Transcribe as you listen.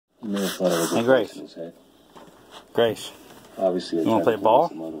may have thought I was Hey, Grace. in his head. Grace, Obviously, I you want to tried play ball?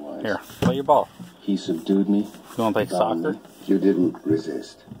 convince him otherwise. Here, play your ball. He subdued me. You want to play bound soccer? me. You didn't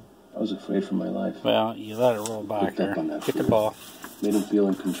resist. I was afraid for my life. Well, you let it roll back Picked up here. on that Get the feeling. ball. Made him feel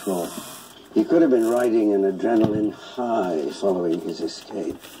in control. He could have been riding an adrenaline high following his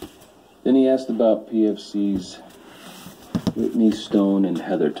escape. Then he asked about PFC's Whitney, Stone, and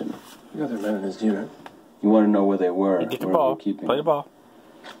Heatherton. The other men in his unit. You want to know where they were? Hey, get the where ball. we're keeping Play the them. ball.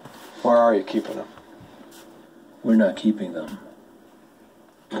 Where are you keeping them? We're not keeping them.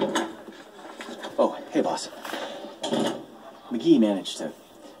 Oh, hey, boss. McGee managed to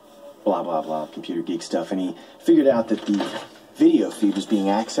blah, blah, blah, computer geek stuff, and he figured out that the video feed was being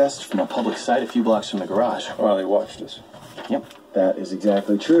accessed from a public site a few blocks from the garage. While he watched us. Yep, that is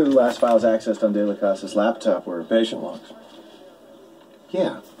exactly true. Last files accessed on De La Casa's laptop were... Patient logs.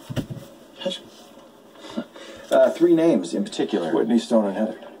 Yeah. 3 names in particular. Whitney, Stone, and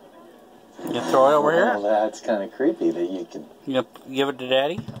Heatherton. You throw it over here? Well, that's kind of creepy that you can... You give it to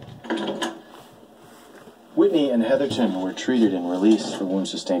Daddy? Whitney and Heatherton were treated and released for wounds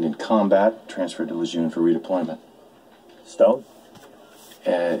sustained in combat, transferred to Lejeune for redeployment. Stone?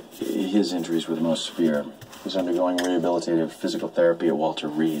 His injuries were the most severe. He's undergoing rehabilitative physical therapy at Walter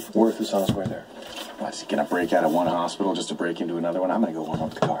Reed. Worth is on his way there. What's he gonna break out of one hospital just to break into another one? I'm gonna go warm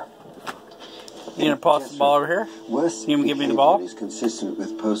up the car. You gonna pass the ball over here? Worst You gonna give me the behavior ball? is consistent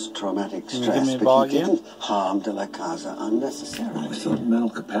with post-traumatic You gonna stress, give me the but ball he again? didn't harm De La Casa unnecessarily. We still have mental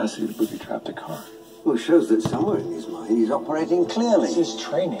capacity to booby trap the car. Well, shows that somewhere in his mind he's operating clearly. This is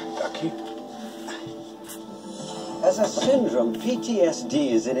training, Ducky. As a syndrome,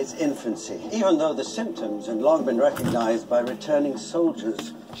 PTSD is in its infancy, even though the symptoms had long been recognized by returning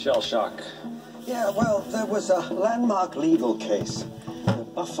soldiers. Shell shock. Yeah, well, there was a landmark legal case, the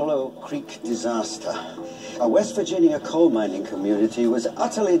Buffalo Creek disaster. A West Virginia coal mining community was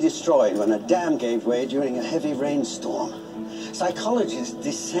utterly destroyed when a dam gave way during a heavy rainstorm. Psychologists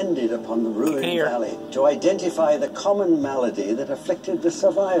descended upon the ruined valley to identify the common malady that afflicted the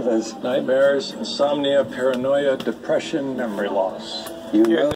survivors. Nightmares, insomnia, paranoia, depression, memory loss. You know